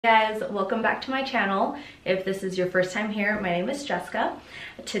Guys, welcome back to my channel. If this is your first time here, my name is Jessica.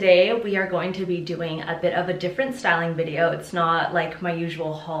 Today we are going to be doing a bit of a different styling video. It's not like my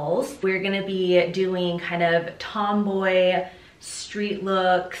usual hauls. We're gonna be doing kind of tomboy street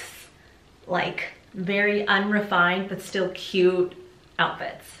looks, like very unrefined but still cute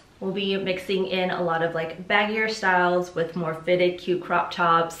outfits. We'll be mixing in a lot of like baggier styles with more fitted cute crop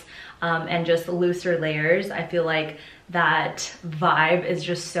tops and just looser layers. I feel like that vibe is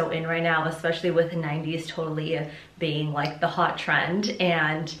just so in right now, especially with the 90s totally being like the hot trend.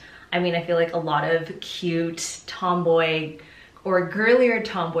 And I mean, I feel like a lot of cute tomboy or girlier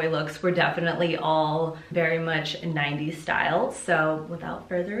tomboy looks were definitely all very much 90s style. So without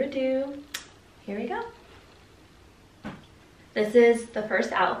further ado, here we go. This is the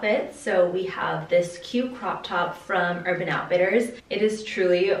first outfit. So we have this cute crop top from Urban Outfitters. It is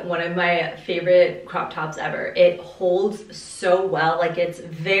truly one of my favorite crop tops ever. It holds so well, like it's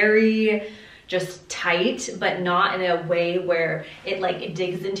very just tight, but not in a way where it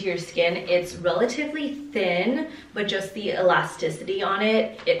digs into your skin. It's relatively thin, but just the elasticity on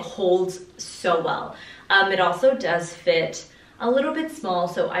it, it holds so well. It also does fit a little bit small,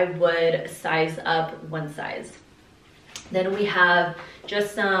 so I would size up one size. Then we have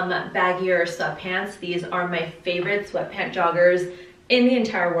just some baggier sweatpants. These are my favorite sweatpant joggers in the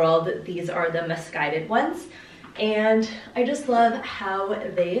entire world. These are the misguided ones. And I just love how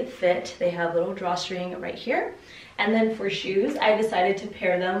they fit. They have a little drawstring right here. And then for shoes, I decided to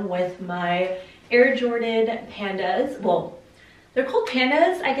pair them with my Air Jordan Pandas. Well, they're called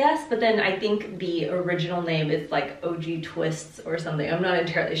Pandas, I guess, but then I think the original name is like OG Twists or something. I'm not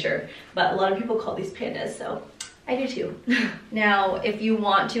entirely sure, but a lot of people call these Pandas, so I do too. Now, if you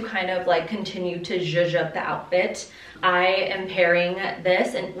want to kind of like continue to zhuzh up the outfit, I am pairing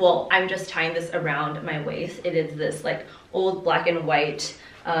this, and well, I'm just tying this around my waist. It is this like old black and white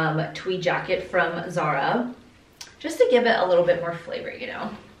tweed jacket from Zara, just to give it a little bit more flavor, you know.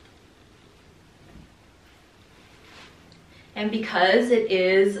 And because it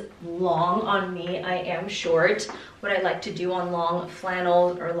is long on me, I am short. What I like to do on long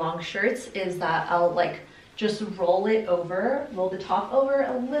flannels or long shirts is that I'll like just roll the top over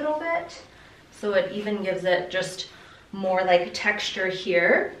a little bit, so it even gives it just more like texture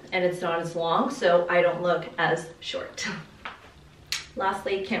here, and it's not as long, so I don't look as short.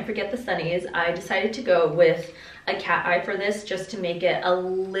 Lastly, can't forget the sunnies. I decided to go with a cat eye for this, just to make it a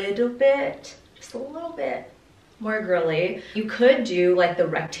little bit, just a little bit more girly. You could do like the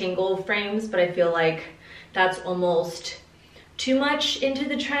rectangle frames, but I feel like that's almost too much into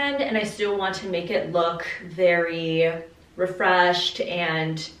the trend, and I still want to make it look very refreshed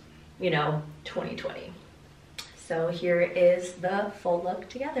and, you know, 2020. So here is the full look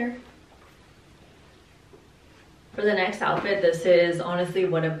together. For the next outfit, this is honestly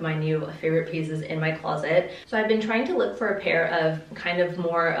one of my new favorite pieces in my closet. So I've been trying to look for a pair of kind of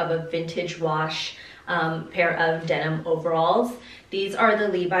more of a vintage wash pair of denim overalls. These are the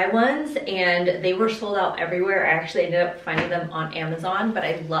Levi ones, and they were sold out everywhere. I actually ended up finding them on Amazon, but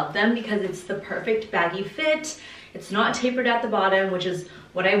I love them because it's the perfect baggy fit. It's not tapered at the bottom, which is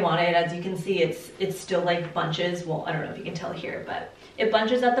what I wanted. As you can see, it's still like bunches. Well, I don't know if you can tell here, but it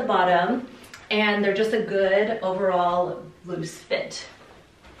bunches at the bottom, and they're just a good overall loose fit.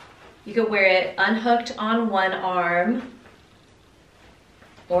 You could wear it unhooked on one arm,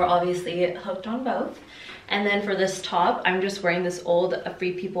 or obviously hooked on both. And then for this top, I'm just wearing this old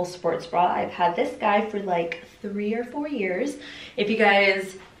Free People sports bra. I've had this guy for like 3 or 4 years. If you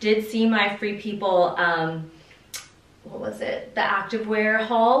guys did see my Free People, what was it? The activewear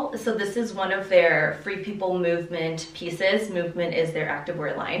haul. So this is one of their Free People Movement pieces. Movement is their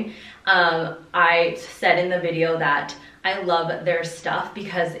activewear line. I said in the video that I love their stuff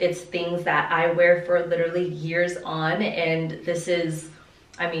because it's things that I wear for literally years on, and this is,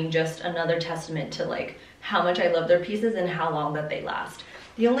 I mean, just another testament to like how much I love their pieces and how long that they last.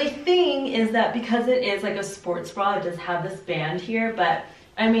 The only thing is that because it is like a sports bra, it does have this band here, but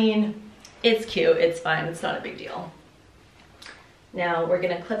I mean, it's cute, it's fine, it's not a big deal. Now we're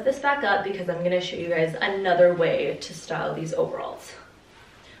gonna clip this back up because I'm gonna show you guys another way to style these overalls.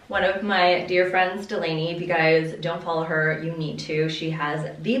 One of my dear friends, Delaney, if you guys don't follow her, you need to. She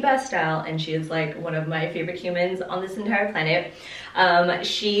has the best style, and she is like one of my favorite humans on this entire planet.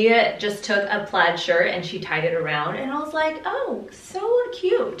 She just took a plaid shirt and she tied it around, and I was like, oh, so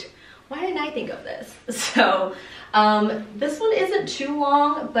cute. Why didn't I think of this? So this one isn't too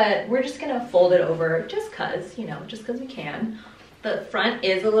long, but we're just gonna fold it over just cause, you know, just cause we can. The front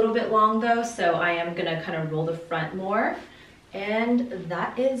is a little bit long though, so I am gonna kind of roll the front more. And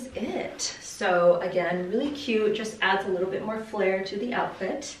that is it. So again, really cute, just adds a little bit more flair to the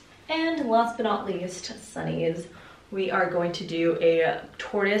outfit. And last but not least, sunnies. We are going to do a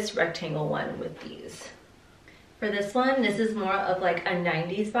tortoise rectangle one with these. For this one, this is more of like a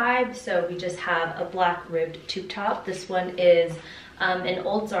 90s vibe. So we just have a black ribbed tube top. This one is an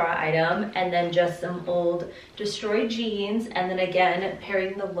old Zara item, and then just some old destroyed jeans, and then again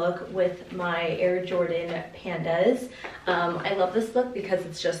pairing the look with my Air Jordan Pandas. I love this look because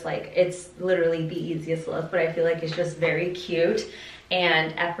it's just like, it's literally the easiest look, but I feel like it's just very cute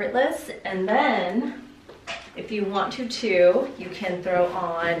and effortless. And then if you want to too, you can throw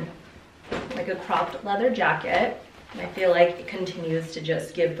on like a cropped leather jacket, and I feel like it continues to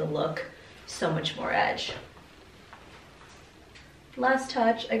just give the look so much more edge. Last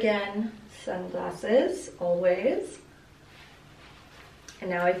touch, again, sunglasses, always. And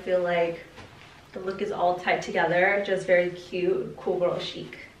now I feel like the look is all tied together, just very cute, cool girl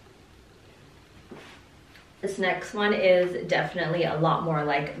chic. This next one is definitely a lot more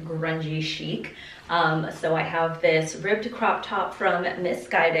like grungy chic. So I have this ribbed crop top from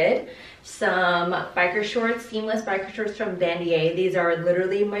Misguided, some biker shorts, seamless biker shorts from Bandier. These are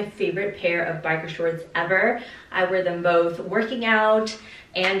literally my favorite pair of biker shorts ever. I wear them both working out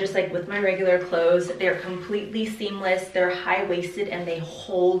and just like with my regular clothes. They're completely seamless, they're high-waisted, and they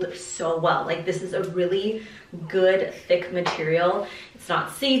hold so well. Like, this is a really good thick material. It's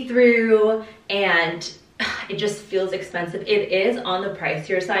not see-through, and it just feels expensive. It is on the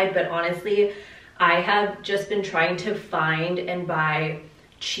pricier side, but honestly, I have just been trying to find and buy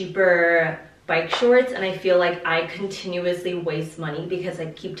cheaper bike shorts, and I feel like I continuously waste money because I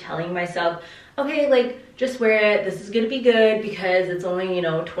keep telling myself, okay, like, just wear it, this is gonna be good because it's only, you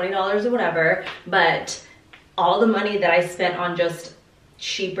know, $20 or whatever. But all the money that I spent on just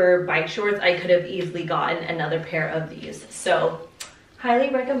cheaper bike shorts, I could have easily gotten another pair of these. So highly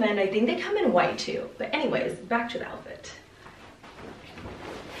recommend. I think they come in white too. But anyways, back to the outfit.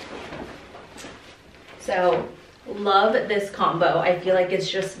 So love this combo. I feel like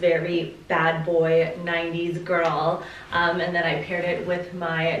it's just very bad boy 90s girl. And then I paired it with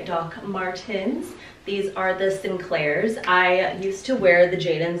my Doc Martens. These are the Sinclairs. I used to wear the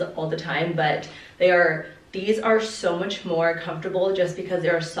Jadens all the time, but these are so much more comfortable just because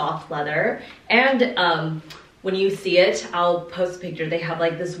they're soft leather. And when you see it, I'll post a picture. They have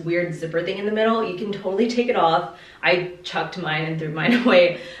like this weird zipper thing in the middle. You can totally take it off. I chucked mine and threw mine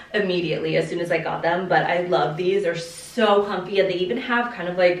away immediately as soon as I got them, but I love these. They're so comfy, and they even have kind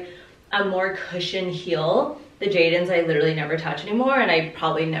of like a more cushion heel. The Jadens I literally never touch anymore, and I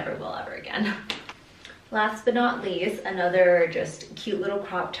probably never will ever again. Last but not least, another just cute little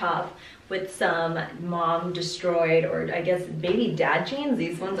crop top with some mom destroyed, or I guess baby dad jeans.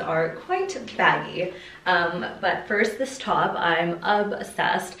 These ones are quite baggy. But first, this top, I'm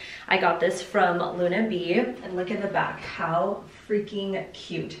obsessed. I got this from Luna B, and look at the back, how freaking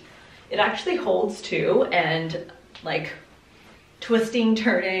cute. It actually holds too, and like twisting,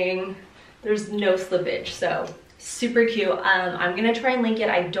 turning, there's no slippage, so super cute. I'm gonna try and link it.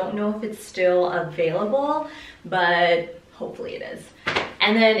 I don't know if it's still available, but hopefully it is.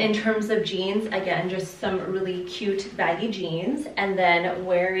 And then in terms of jeans, again, just some really cute baggy jeans, and then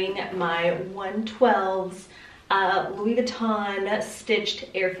wearing my 112's Louis Vuitton stitched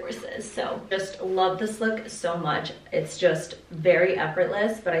Air Forces. So just love this look so much. It's just very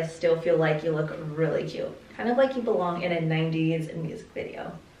effortless, but I still feel like you look really cute. Kind of like you belong in a 90s music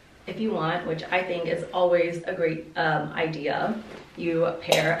video. If you want, which I think is always a great idea, you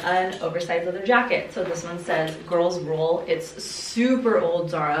pair an oversized leather jacket. So this one says Girls Rule. It's super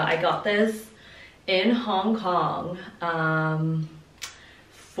old Zara. I got this in Hong Kong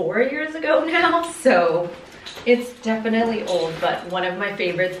 4 years ago now, so it's definitely old, but one of my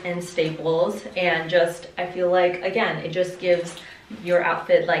favorites and staples. And just, I feel like, again, it just gives your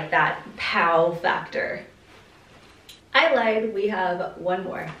outfit like that pow factor. I lied, we have one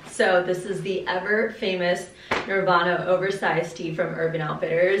more. So this is the ever famous Nirvana oversized tee from Urban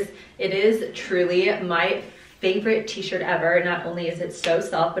Outfitters. It is truly my favorite t-shirt ever. Not only is it so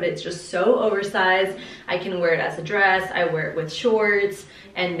soft, but it's just so oversized. I can wear it as a dress, I wear it with shorts,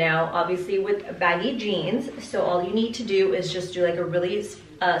 and now obviously with baggy jeans. So all you need to do is just do like a really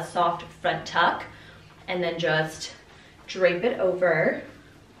soft front tuck, and then just drape it over.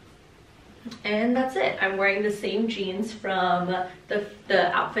 And that's it. I'm wearing the same jeans from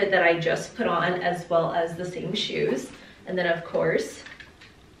the outfit that I just put on, as well as the same shoes. And then of course,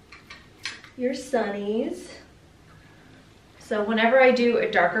 your sunnies. So whenever I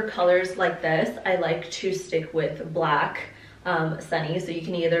do darker colors like this, I like to stick with black sunnies. So you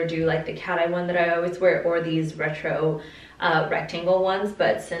can either do like the cat eye one that I always wear, or these retro rectangle ones,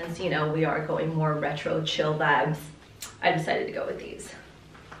 but since, you know, we are going more retro chill vibes, I decided to go with these.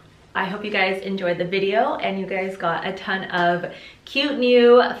 I hope you guys enjoyed the video and you guys got a ton of cute,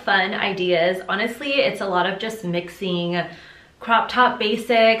 new, fun ideas. Honestly, it's a lot of just mixing crop top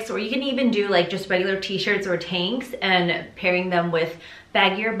basics, or you can even do like just regular t-shirts or tanks and pairing them with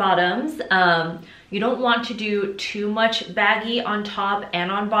baggier bottoms. You don't want to do too much baggy on top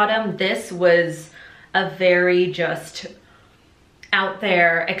and on bottom. This was a very just out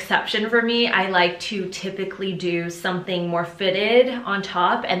there exception for me. I like to typically do something more fitted on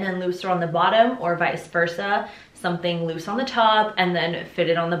top and then looser on the bottom, or vice versa, something loose on the top and then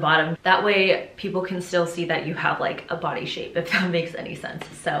fitted on the bottom. That way people can still see that you have like a body shape, if that makes any sense.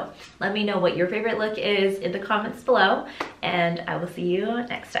 So let me know what your favorite look is in the comments below, and I will see you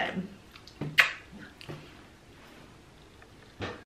next time.